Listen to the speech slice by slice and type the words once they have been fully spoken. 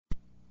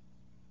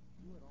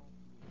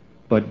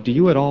But do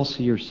you at all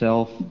see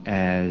yourself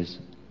as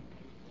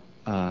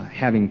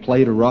having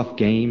played a rough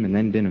game and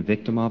then been a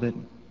victim of it?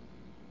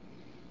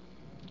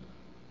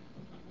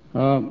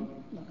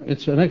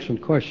 It's an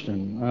excellent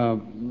question.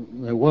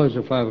 There was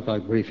a 5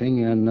 o'clock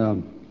briefing, and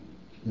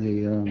the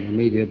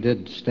media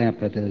did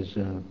stamp it as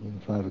a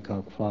 5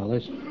 o'clock fly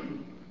list.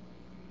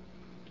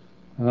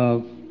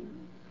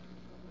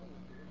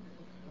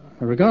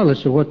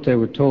 Regardless of what they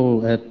were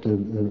told at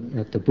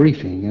the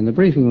briefing, and the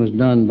briefing was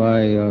done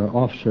by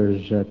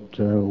officers that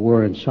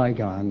were in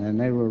Saigon, and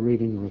they were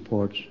reading the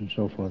reports and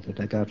so forth that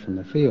they got from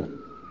the field.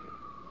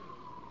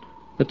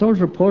 But those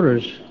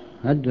reporters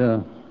had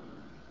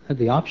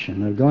the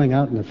option of going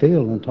out in the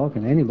field and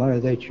talking to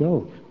anybody they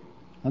chose.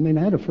 I mean,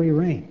 they had a free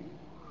rein.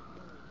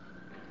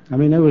 I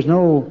mean, there was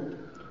no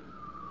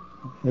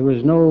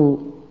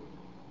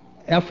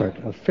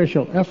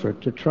official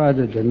effort to try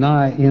to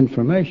deny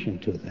information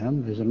to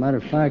them. As a matter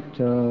of fact,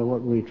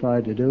 what we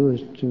tried to do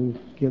is to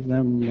give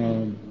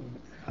them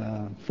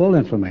full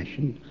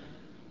information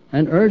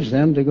and urge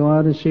them to go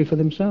out and see for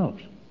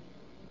themselves.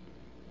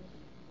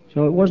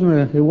 So it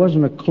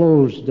wasn't a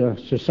closed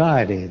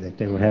society that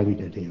they were having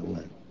to deal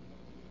with.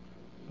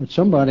 But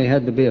somebody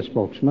had to be a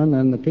spokesman,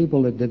 and the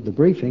people that did the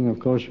briefing, of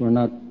course, were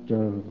not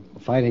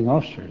fighting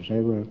officers.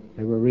 They were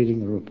reading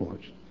the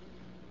reports.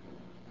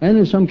 And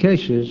in some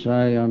cases,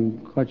 I am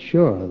quite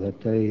sure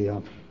that they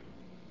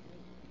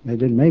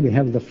didn't maybe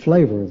have the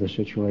flavor of the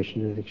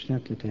situation to the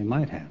extent that they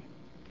might have.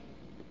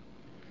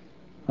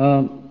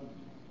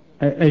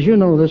 As you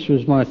know, this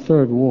was my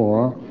third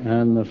war,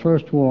 and the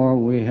first war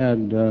we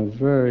had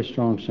very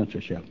strong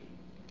censorship,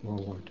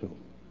 World War II.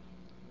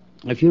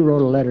 If you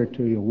wrote a letter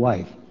to your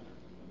wife,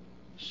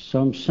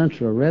 some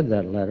censorer read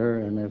that letter,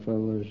 and if there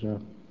was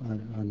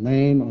a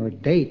name or a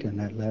date in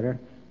that letter,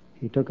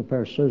 he took a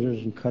pair of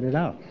scissors and cut it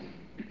out.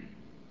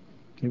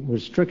 It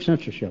was strict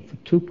censorship for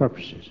two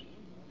purposes.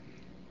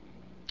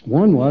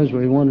 One was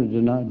we wanted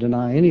to not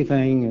deny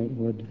anything that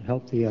would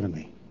help the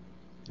enemy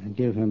and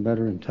give him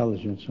better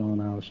intelligence on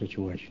our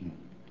situation.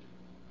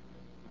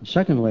 And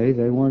secondly,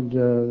 they wanted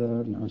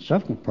a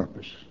second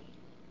purpose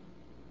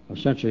of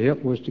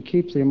censorship was to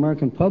keep the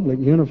American public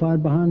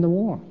unified behind the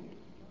war.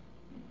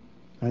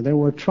 There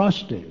were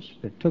atrocities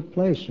that took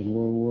place in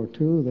World War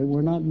II that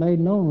were not made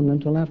known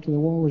until after the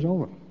war was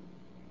over,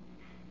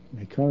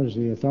 because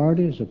the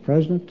authorities, the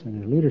president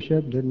and his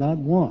leadership did not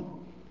want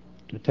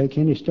to take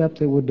any step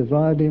that would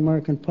divide the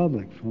American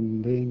public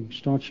from being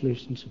staunchly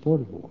in support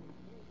of war.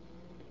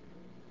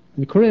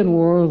 In the Korean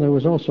War, there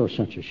was also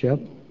censorship,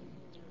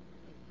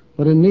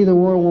 but in neither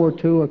World War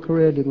II or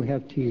Korea did we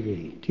have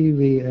TV.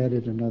 TV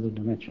added another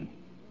dimension.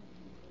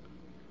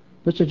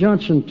 Mr.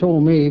 Johnson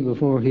told me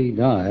before he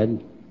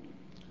died,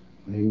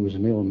 he was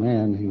an ill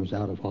man, he was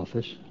out of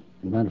office.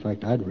 As a matter of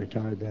fact, I'd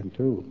retired then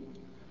too.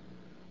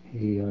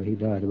 He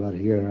died about a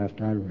year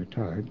after I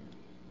retired.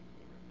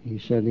 He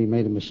said he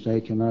made a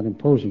mistake in not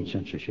imposing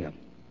censorship.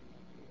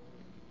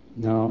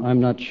 Now, I'm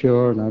not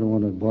sure, and I don't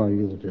want to bore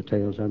you with the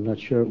details, I'm not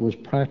sure it was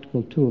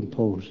practical to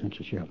impose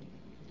censorship.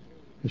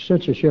 If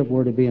censorship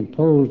were to be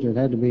imposed, it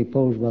had to be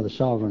imposed by the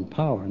sovereign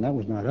power, and that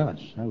was not us.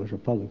 That was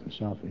Republic of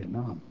South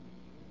Vietnam.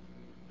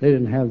 They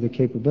didn't have the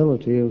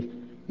capability of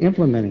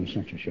implementing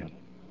censorship.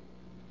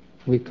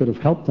 We could have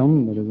helped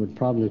them, but it would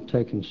probably have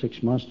taken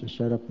 6 months to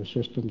set up a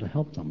system to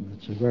help them.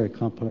 It's a very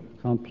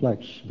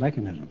complex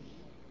mechanism.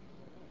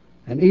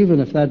 And even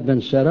if that had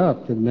been set up,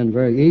 it would have been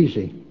very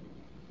easy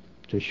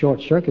to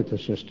short-circuit the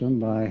system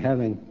by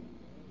having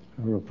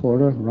a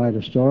reporter write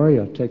a story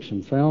or take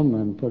some film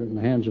and put it in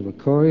the hands of a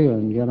courier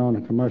and get on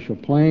a commercial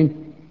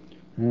plane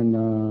in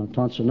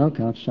Ton Son Nhut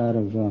outside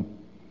of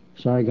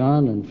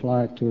Saigon and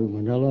fly it to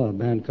Manila or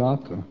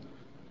Bangkok or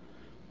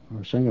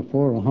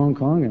Singapore or Hong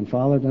Kong and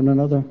follow it in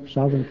another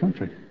sovereign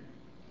country.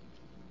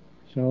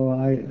 So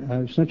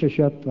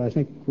censorship, I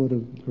think, would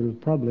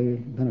have probably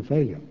been a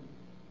failure.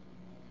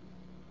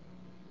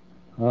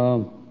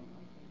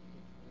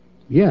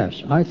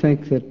 Yes, I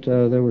think that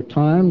there were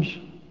times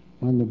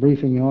when the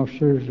briefing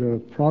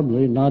officers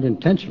probably, not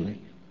intentionally,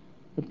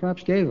 but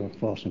perhaps gave a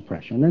false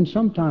impression. And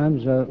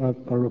sometimes a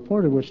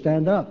reporter would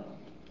stand up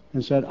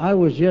and said, I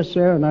was just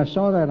there and I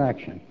saw that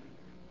action,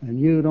 and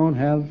you don't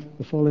have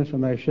the full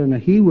information,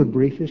 and he would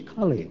brief his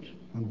colleagues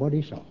on what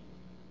he saw.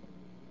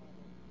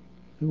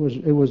 It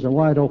was a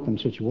wide open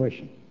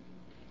situation,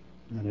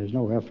 and there's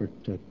no effort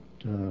to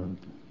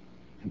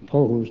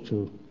impose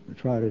to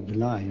try to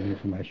deny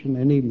information.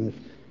 And even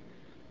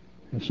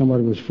if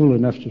somebody was foolish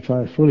enough to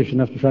try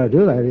to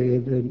do that,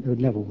 it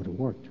never would have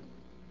worked.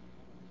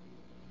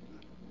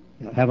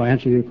 Have I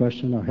answered your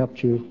question or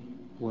helped you?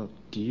 Well,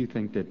 do you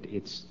think that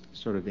it's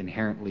sort of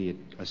inherently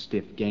a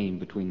stiff game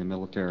between the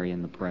military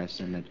and the press,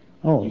 and that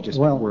you just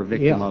were a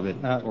victim of it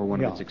or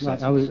one of its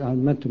excesses? I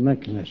meant to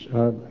mention this.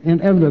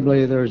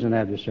 Inevitably, there's an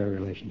adversary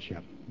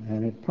relationship,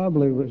 and it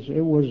probably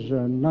was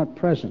not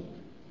present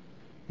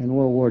in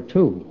World War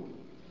II,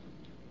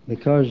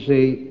 because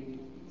the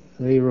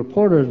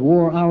reporters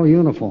wore our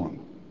uniform,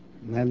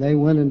 and they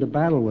went into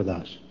battle with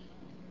us.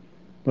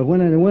 But when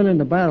they went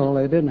into battle,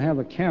 they didn't have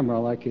a camera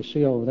like you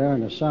see over there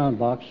in the sound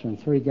box and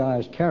 3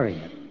 guys carrying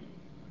it.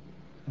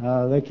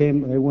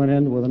 They went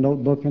in with a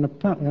notebook and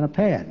a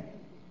pad.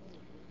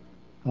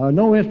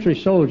 No infantry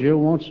soldier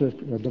wants a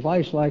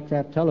device like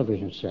that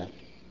television set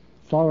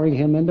following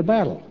him into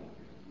battle,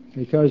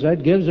 because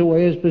that gives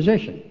away his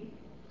position.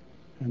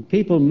 And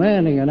people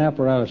manning an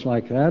apparatus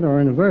like that are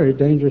in a very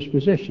dangerous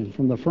position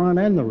from the front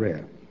and the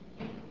rear.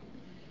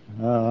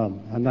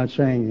 I'm not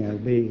saying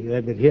they'd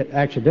be hit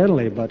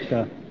accidentally, but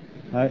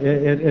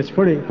it's a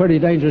pretty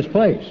dangerous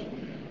place.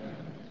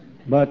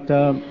 But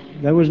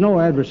there was no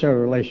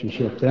adversary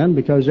relationship then,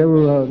 because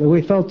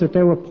we felt that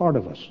they were part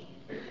of us.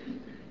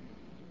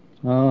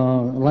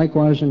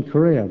 Likewise in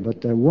Korea,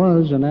 but there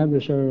was an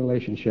adversary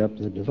relationship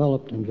that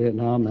developed in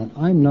Vietnam, and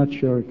I'm not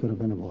sure it could have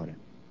been avoided.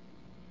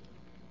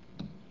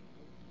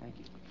 Thank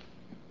you.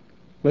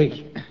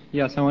 Please.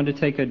 Yes, I wanted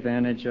to take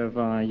advantage of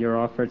your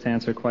offer to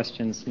answer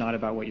questions not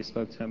about what you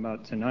spoke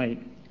about tonight,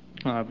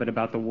 but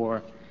about the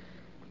war.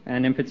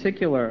 And in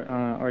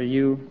particular,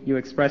 you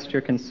expressed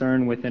your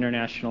concern with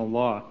international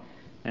law.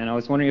 And I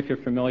was wondering if you're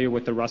familiar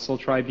with the Russell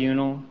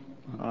Tribunal.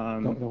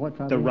 What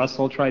tribunal? The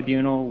Russell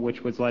Tribunal,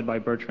 which was led by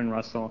Bertrand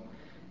Russell.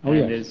 Oh,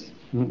 yes.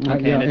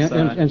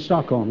 In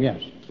Stockholm,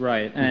 yes.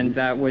 Right, and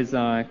that was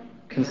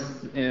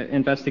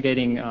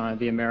investigating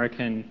the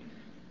American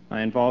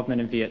involvement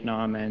in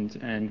Vietnam and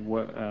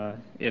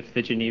if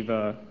the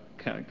Geneva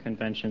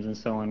Conventions and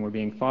so on were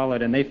being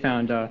followed. And they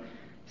found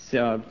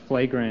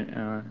flagrant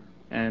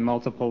and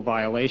multiple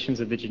violations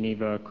of the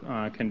Geneva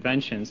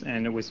Conventions,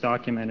 and it was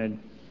documented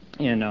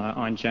in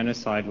On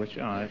Genocide, which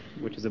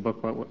is a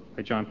book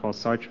by Jean Paul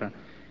Sartre.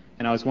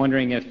 And I was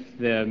wondering if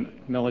the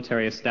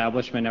military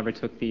establishment ever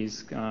took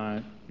these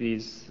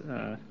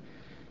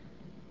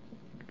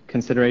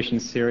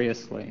considerations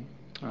seriously.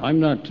 I'm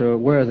not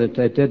aware that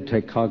they did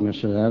take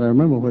cognizance of that. I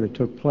remember when it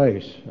took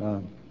place.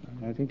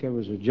 I think there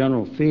was a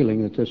general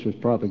feeling that this was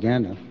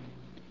propaganda,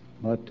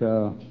 but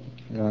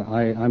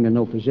I'm in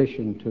no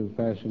position to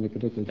pass any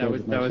particular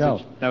judgment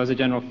myself. That was a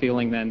general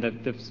feeling then,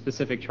 that the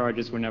specific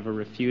charges were never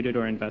refuted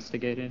or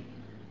investigated?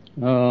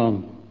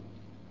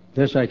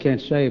 This I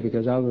can't say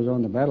because I was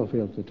on the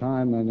battlefield at the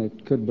time, and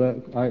it could be,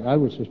 I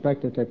would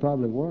suspect that they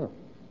probably were.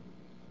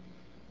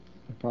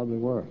 They probably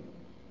were.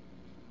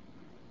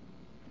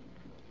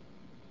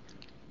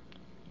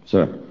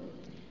 Sir.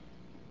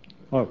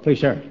 Oh, please,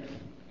 sir.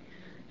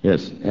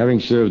 Yes, having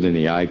served in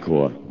the I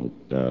Corps with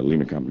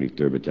Lima Company,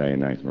 3rd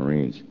Battalion, 9th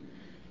Marines,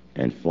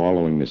 and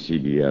following the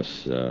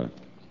CBS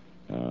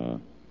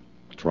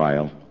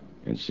trial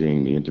and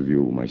seeing the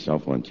interview with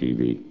myself on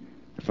TV,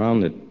 I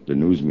found that the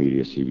news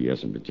media,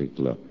 CBS in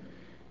particular,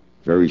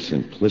 very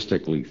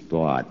simplistically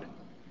thought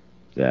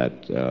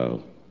that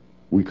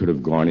we could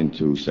have gone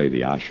into, say,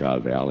 the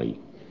Asha Valley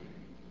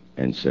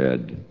and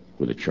said,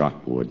 with a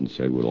chalkboard, and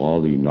said, will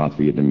all the North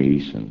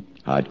Vietnamese and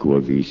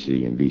hardcore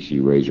VC and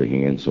VC raise your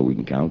hand so we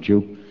can count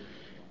you?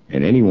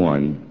 And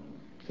anyone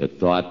that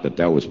thought that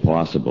that was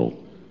possible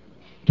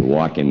to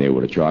walk in there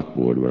with a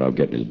chalkboard without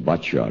getting his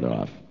butt shot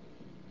off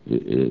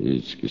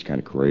is kind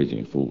of crazy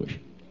and foolish.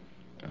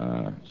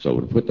 So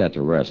to put that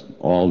to rest,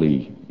 all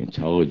the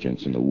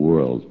intelligence in the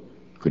world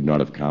could not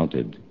have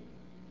counted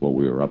what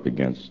we were up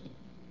against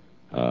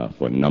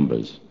for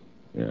numbers,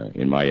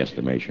 in my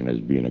estimation, as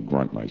being a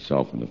grunt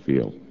myself in the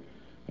field.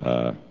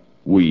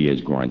 We,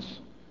 as grunts,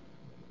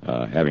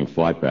 having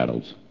fought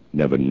battles,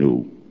 never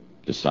knew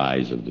the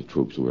size of the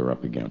troops we were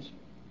up against,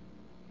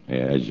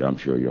 as I'm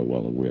sure you're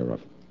well aware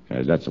of.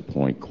 That's a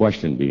point.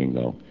 Question being,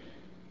 though,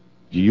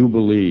 do you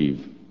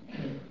believe,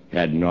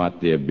 had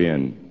not there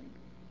been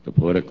the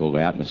political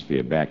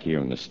atmosphere back here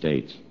in the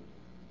States,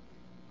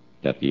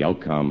 that the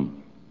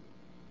outcome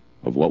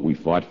of what we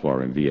fought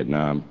for in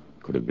Vietnam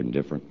could have been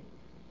different?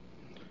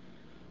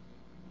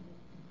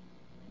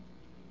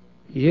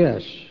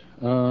 Yes.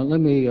 Let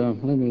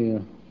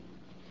me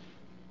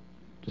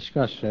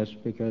discuss this,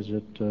 because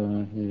it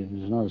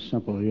is not a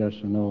simple yes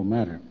or no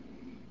matter.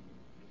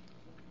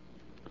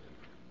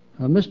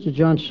 Mr.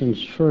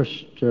 Johnson's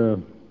first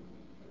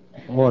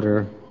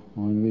order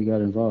when we got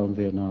involved in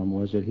Vietnam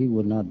was that he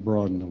would not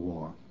broaden the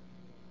war.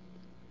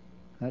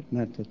 That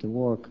meant that the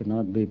war could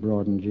not be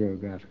broadened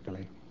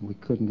geographically. We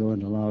couldn't go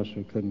into Laos,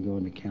 we couldn't go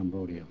into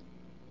Cambodia.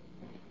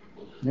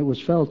 It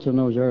was felt in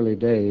those early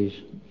days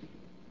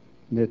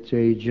that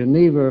the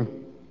Geneva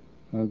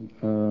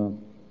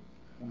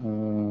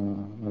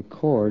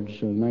Accords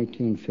of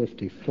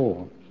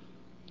 1954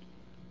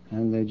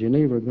 and the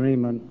Geneva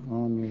Agreement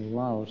on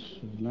Laos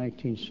of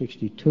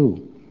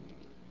 1962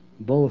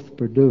 both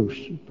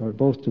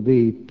to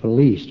be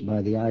policed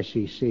by the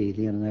ICC,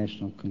 the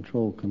International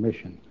Control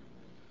Commission,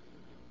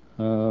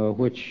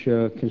 which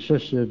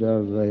consisted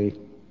of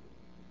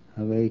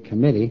a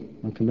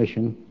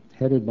commission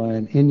headed by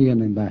an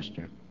Indian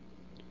ambassador,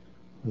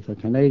 with a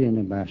Canadian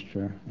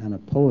ambassador and a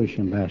Polish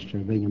ambassador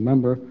being a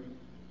member,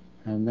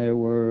 and there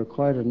were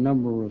quite a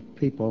number of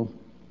people,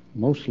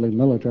 mostly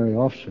military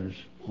officers,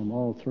 from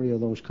all 3 of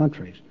those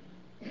countries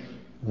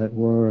that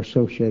were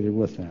associated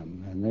with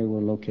them, and they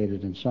were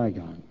located in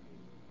Saigon.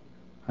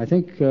 I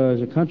think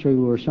as a country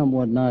we were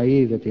somewhat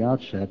naive at the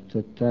outset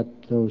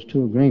that those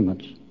two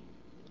agreements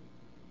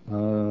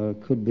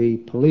could be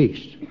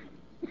policed.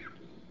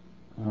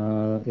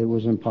 It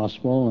was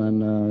impossible,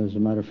 and as a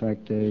matter of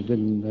fact, the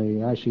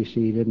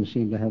ICC didn't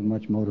seem to have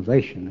much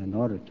motivation in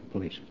order to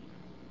police it.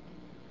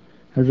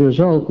 As a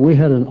result, we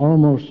had an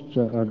almost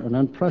an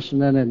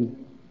unprecedented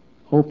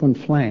open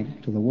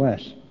flank to the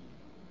west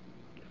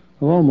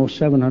of almost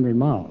 700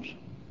 miles.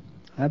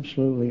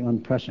 Absolutely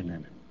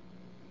unprecedented.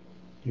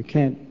 You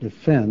can't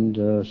defend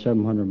a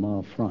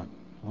 700-mile front.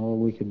 All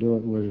we could do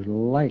it was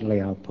lightly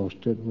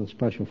outposted with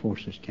special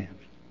forces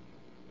camps.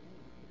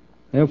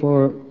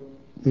 Therefore,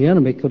 the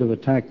enemy could have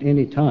attacked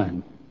any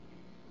time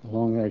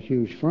along that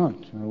huge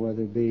front,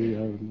 whether it be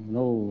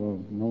no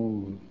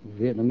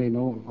Vietnamese,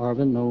 no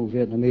ARVN, no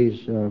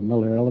Vietnamese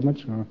military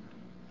elements, and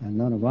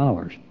none of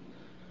ours.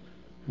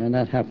 And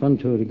that happened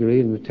to a degree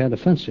in the Tet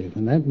Offensive,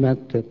 and that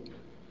meant that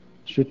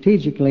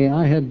strategically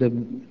I had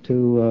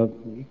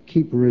to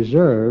keep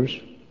reserves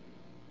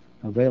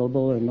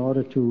available in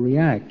order to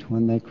react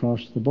when they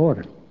crossed the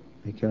border,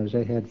 because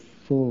they had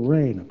full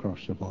reign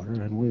across the border,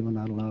 and we were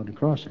not allowed to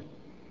cross it.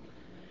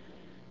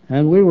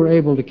 And we were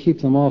able to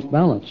keep them off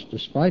balance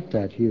despite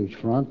that huge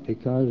front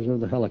because of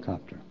the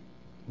helicopter,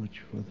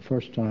 which for the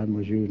first time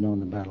was used on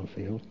the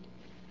battlefield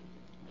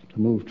to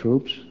move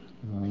troops,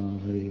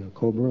 the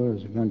Cobra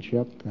as a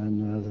gunship,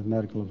 and the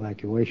medical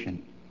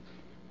evacuation,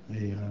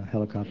 the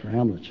helicopter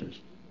ambulances.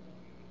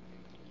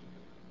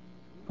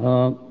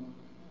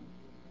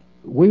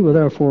 We were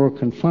therefore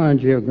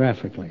confined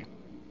geographically.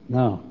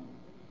 Now,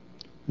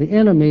 the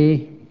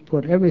enemy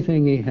put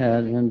everything he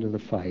had into the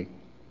fight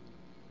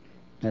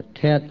at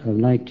Tet of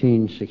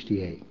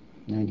 1968,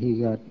 and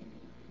he got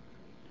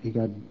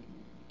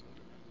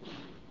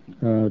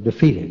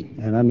defeated,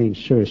 and I mean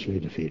seriously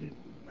defeated.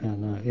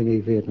 And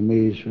any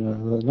Vietnamese,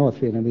 North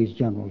Vietnamese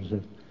generals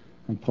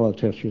and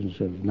politicians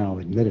have now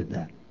admitted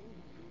that.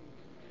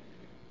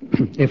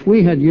 If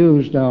we had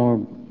used our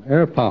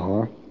air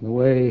power the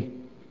way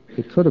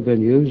it could have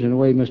been used, in the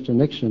way Mr.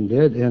 Nixon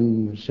did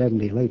in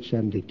late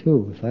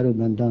 72, if that had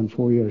been done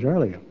 4 years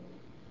earlier,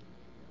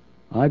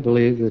 I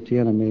believe that the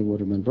enemy would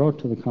have been brought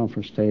to the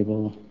conference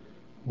table.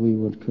 We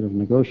could have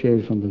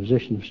negotiated from the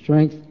position of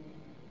strength,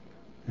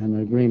 and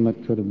an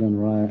agreement could have been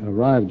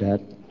arrived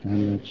at,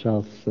 and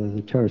that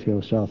the territory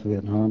of South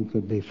Vietnam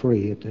could be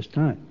free at this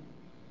time.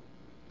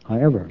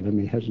 However, let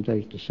me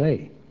hesitate to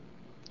say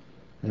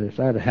that if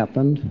that had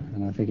happened,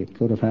 and I think it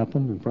could have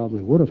happened and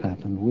probably would have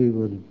happened, we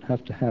would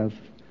have to have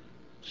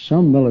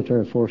some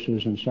military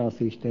forces in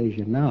Southeast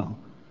Asia now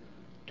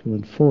to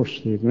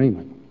enforce the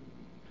agreement.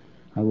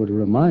 I would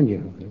remind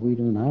you that we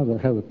do now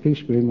have a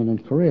peace agreement in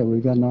Korea.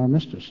 We've got an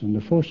armistice, and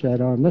to force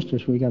that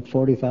armistice, we got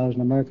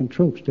 40,000 American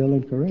troops still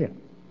in Korea.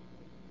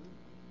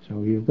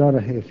 So you've got to,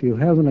 if you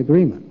have an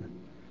agreement,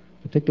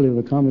 particularly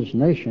with a communist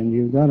nation,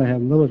 you've got to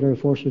have military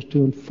forces to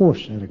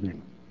enforce that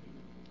agreement.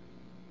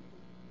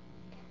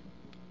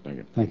 Thank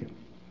you. Thank you.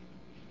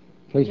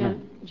 Please,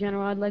 ma'am.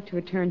 General, I'd like to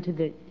return to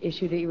the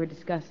issue that you were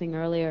discussing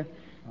earlier.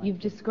 Right. You've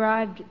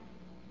described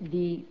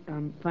the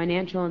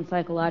financial and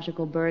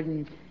psychological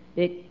burden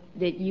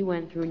that you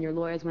went through and your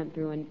lawyers went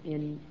through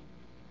in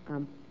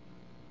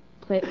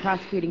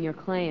prosecuting your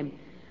claim.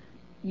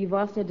 You've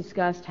also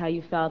discussed how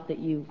you felt that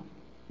you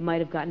might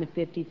have gotten a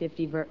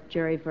 50-50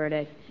 jury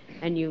verdict,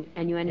 and you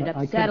ended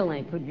up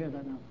settling. I couldn't hear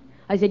that now.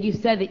 I said you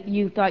said that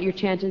you thought your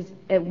chances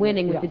at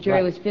winning with the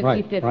jury was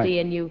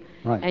 50-50, and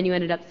you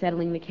ended up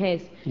settling the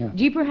case. Yeah.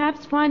 Do you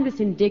perhaps find this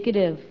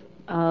indicative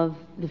of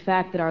the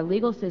fact that our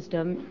legal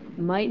system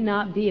might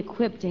not be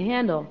equipped to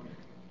handle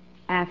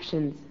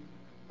actions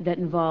that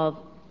involve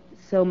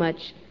so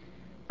much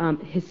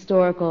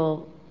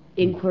historical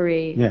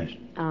inquiry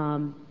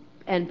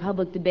and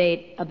public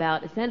debate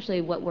about essentially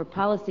what were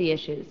policy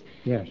issues?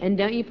 Yes. And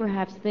don't you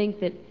perhaps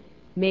think that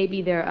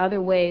maybe there are other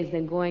ways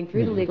than going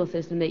through the legal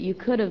system that you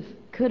could have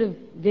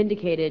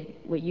vindicated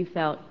what you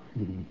felt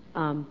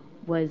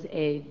was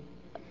a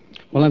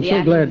well, I'm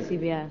so glad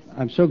CBS?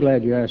 I'm so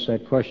glad you asked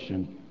that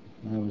question.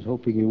 I was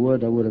hoping you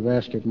would. I would have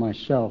asked it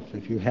myself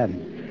if you hadn't.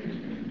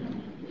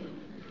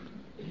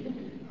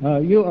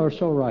 You are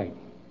so right.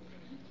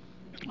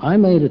 I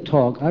made a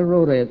talk. I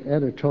wrote an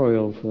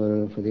editorial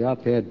for the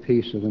op-ed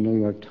piece of the New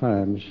York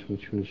Times,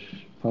 which was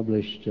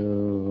published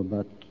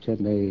about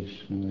 10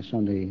 days in the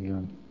Sunday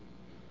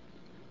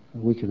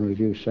Week in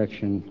Review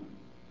section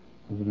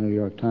of the New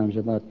York Times,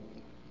 about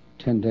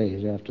 10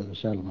 days after the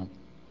settlement.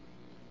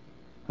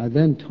 I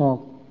then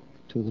talked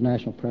to the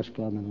National Press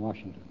Club in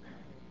Washington.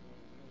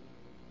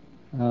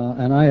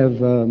 And I have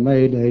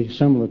made a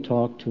similar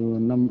talk to a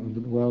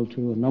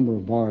number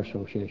of bar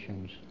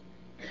associations.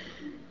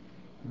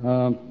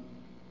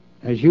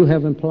 As you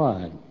have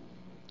implied,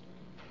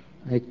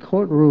 a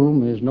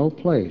courtroom is no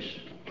place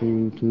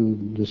to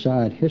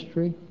decide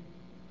history.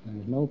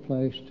 There's no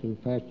place to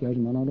pass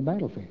judgment on a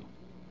battlefield.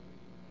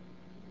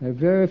 There are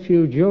very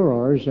few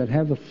jurors that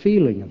have a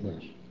feeling of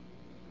this.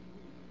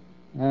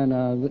 And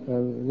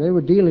they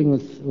were dealing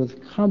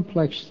with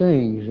complex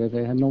things that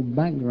they had no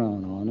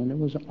background on, and it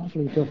was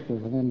awfully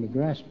difficult for them to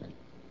grasp it.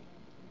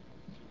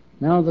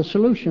 Now, the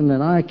solution that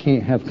I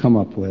can't have come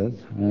up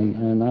with,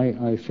 and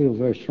I feel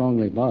very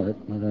strongly about it,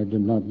 but I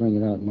did not bring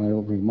it out in my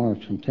opening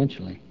remarks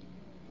intentionally,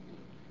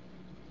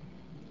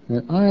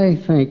 that I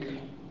think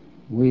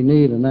we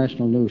need a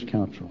National News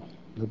Council.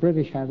 The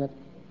British have it.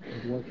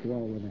 It works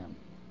well with them.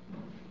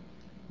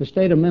 The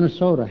state of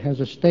Minnesota has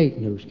a state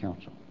news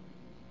council.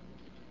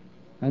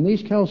 And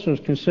these councils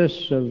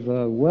consist of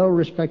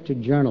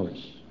well-respected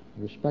journalists,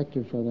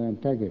 respected for their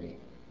integrity,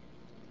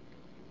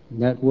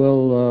 that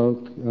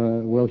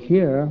will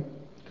hear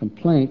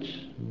complaints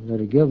that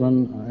are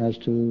given as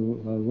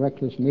to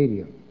reckless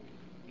media.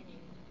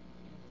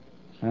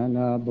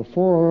 And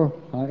before,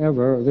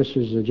 however, this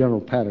is the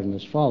general pattern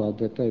that's followed,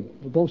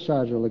 that both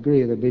sides will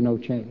agree there'll be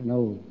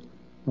no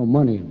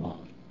money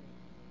involved.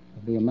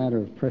 It'll be a matter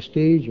of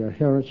prestige or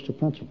adherence to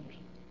principles.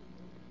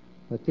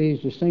 But these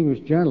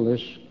distinguished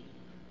journalists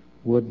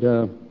would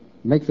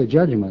make the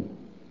judgment,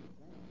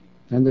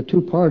 and the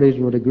two parties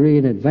would agree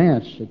in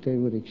advance that they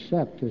would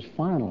accept as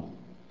final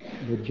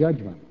the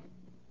judgment